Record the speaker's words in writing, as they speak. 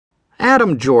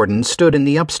Adam Jordan stood in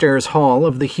the upstairs hall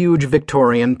of the huge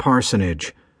Victorian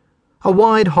parsonage. A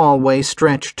wide hallway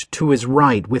stretched to his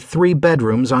right with 3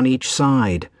 bedrooms on each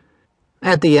side.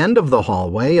 At the end of the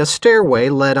hallway, a stairway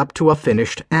led up to a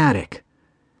finished attic.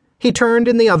 He turned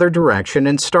in the other direction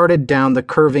and started down the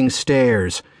curving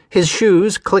stairs, his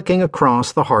shoes clicking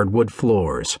across the hardwood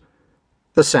floors.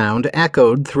 The sound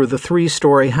echoed through the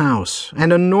 3-story house,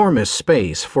 an enormous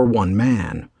space for one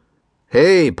man.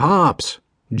 "Hey, Pops!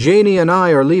 Janie and I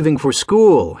are leaving for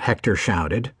school," Hector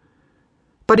shouted.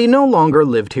 But he no longer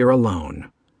lived here alone.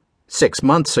 6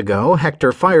 months ago,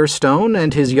 Hector Firestone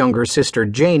and his younger sister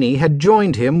Janie had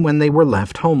joined him when they were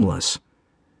left homeless.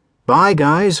 "Bye,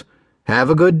 guys. Have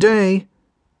a good day."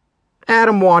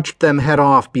 Adam watched them head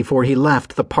off before he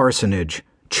left the parsonage,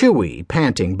 Chewy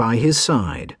panting by his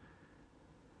side.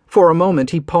 For a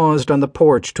moment he paused on the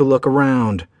porch to look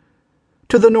around.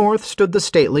 To the north stood the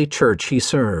stately church he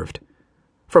served.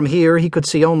 From here he could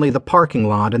see only the parking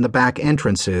lot and the back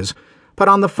entrances, but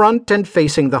on the front and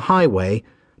facing the highway,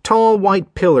 tall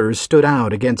white pillars stood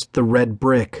out against the red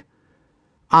brick.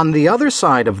 On the other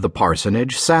side of the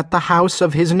parsonage sat the house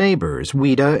of his neighbors,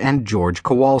 Wida and George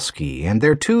Kowalski, and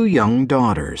their 2 young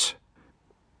daughters.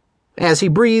 As he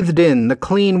breathed in the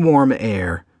clean, warm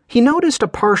air, he noticed a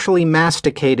partially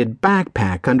masticated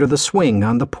backpack under the swing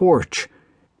on the porch.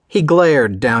 He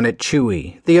glared down at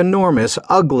Chewy, the enormous,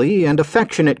 ugly, and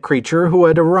affectionate creature who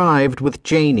had arrived with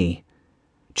Janie.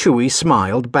 Chewy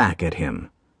smiled back at him.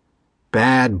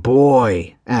 "Bad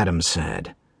boy," Adam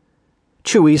said.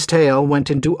 Chewy's tail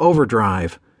went into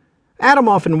overdrive. Adam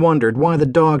often wondered why the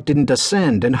dog didn't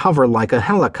ascend and hover like a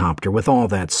helicopter with all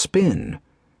that spin.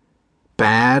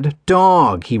 "Bad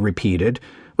dog," he repeated,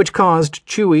 which caused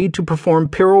Chewy to perform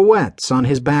pirouettes on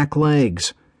his back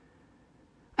legs.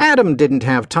 Adam didn't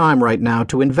have time right now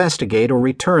to investigate or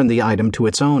return the item to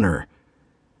its owner.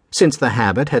 Since the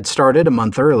habit had started a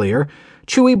month earlier,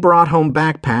 Chewy brought home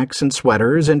backpacks and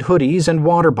sweaters and hoodies and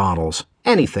water bottles,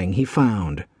 anything he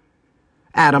found.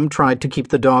 Adam tried to keep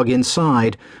the dog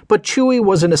inside, but Chewy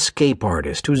was an escape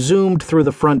artist who zoomed through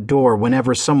the front door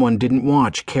whenever someone didn't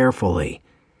watch carefully.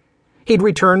 He'd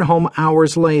return home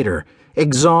hours later,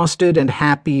 exhausted and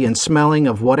happy and smelling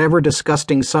of whatever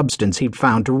disgusting substance he'd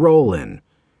found to roll in.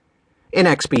 In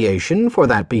expiation for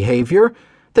that behavior,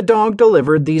 the dog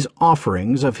delivered these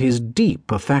offerings of his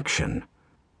deep affection.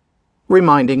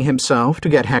 Reminding himself to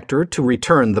get Hector to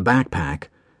return the backpack,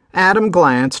 Adam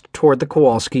glanced toward the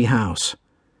Kowalski house.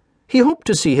 He hoped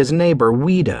to see his neighbor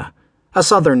Wida, a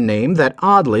southern name that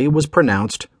oddly was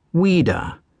pronounced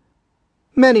Weeda.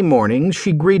 Many mornings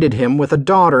she greeted him with a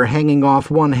daughter hanging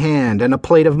off one hand and a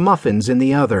plate of muffins in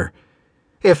the other.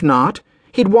 If not,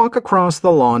 he'd walk across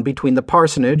the lawn between the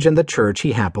parsonage and the church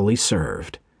he happily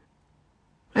served.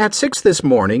 At 6 this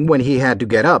morning, when he had to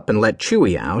get up and let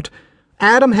Chewy out,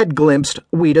 Adam had glimpsed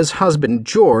Weda's husband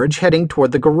George heading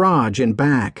toward the garage in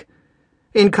back.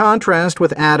 In contrast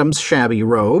with Adam's shabby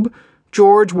robe,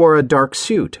 George wore a dark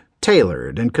suit,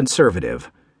 tailored and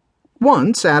conservative.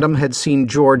 Once Adam had seen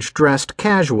George dressed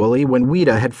casually when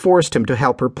Wida had forced him to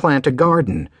help her plant a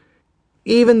garden.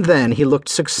 Even then he looked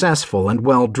successful and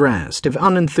well-dressed, if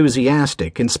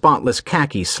unenthusiastic, in spotless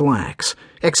khaki slacks,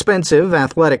 expensive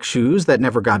athletic shoes that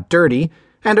never got dirty,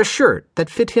 and a shirt that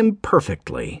fit him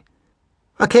perfectly.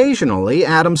 Occasionally,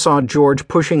 Adam saw George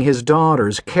pushing his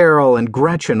daughters, Carol and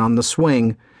Gretchen, on the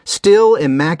swing, still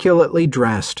immaculately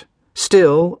dressed,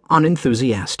 still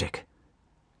unenthusiastic.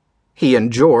 He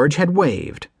and George had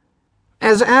waved.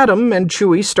 As Adam and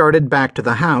Chewy started back to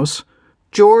the house,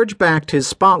 George backed his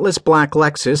spotless black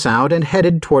Lexus out and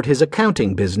headed toward his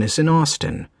accounting business in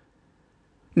Austin.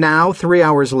 Now, 3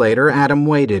 hours later, Adam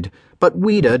waited, but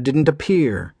Wida didn't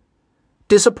appear.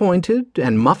 Disappointed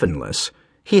and muffinless,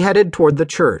 he headed toward the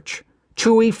church,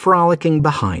 Chewy frolicking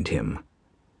behind him.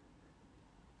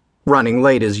 Running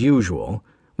late as usual,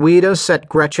 Wida set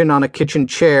Gretchen on a kitchen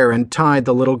chair and tied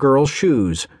the little girl's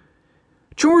shoes.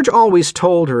 George always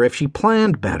told her if she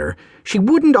planned better, she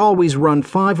wouldn't always run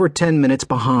 5 or 10 minutes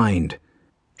behind.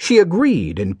 She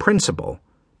agreed in principle,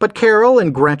 but Carol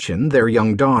and Gretchen, their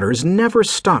young daughters, never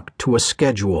stuck to a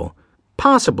schedule,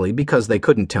 possibly because they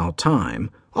couldn't tell time,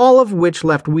 all of which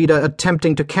left Wida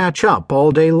attempting to catch up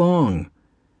all day long.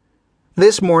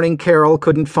 This morning Carol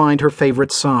couldn't find her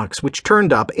favorite socks, which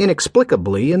turned up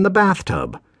inexplicably in the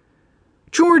bathtub.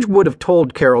 George would have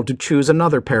told Carol to choose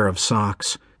another pair of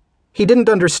socks. He didn't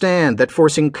understand that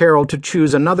forcing Carol to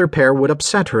choose another pair would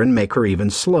upset her and make her even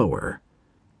slower.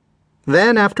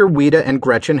 Then, after Wida and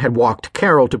Gretchen had walked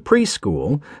Carol to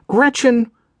preschool,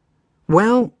 Gretchen...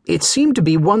 well, it seemed to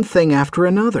be one thing after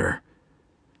another.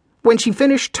 When she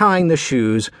finished tying the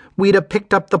shoes, Ouida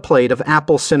picked up the plate of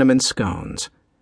apple cinnamon scones.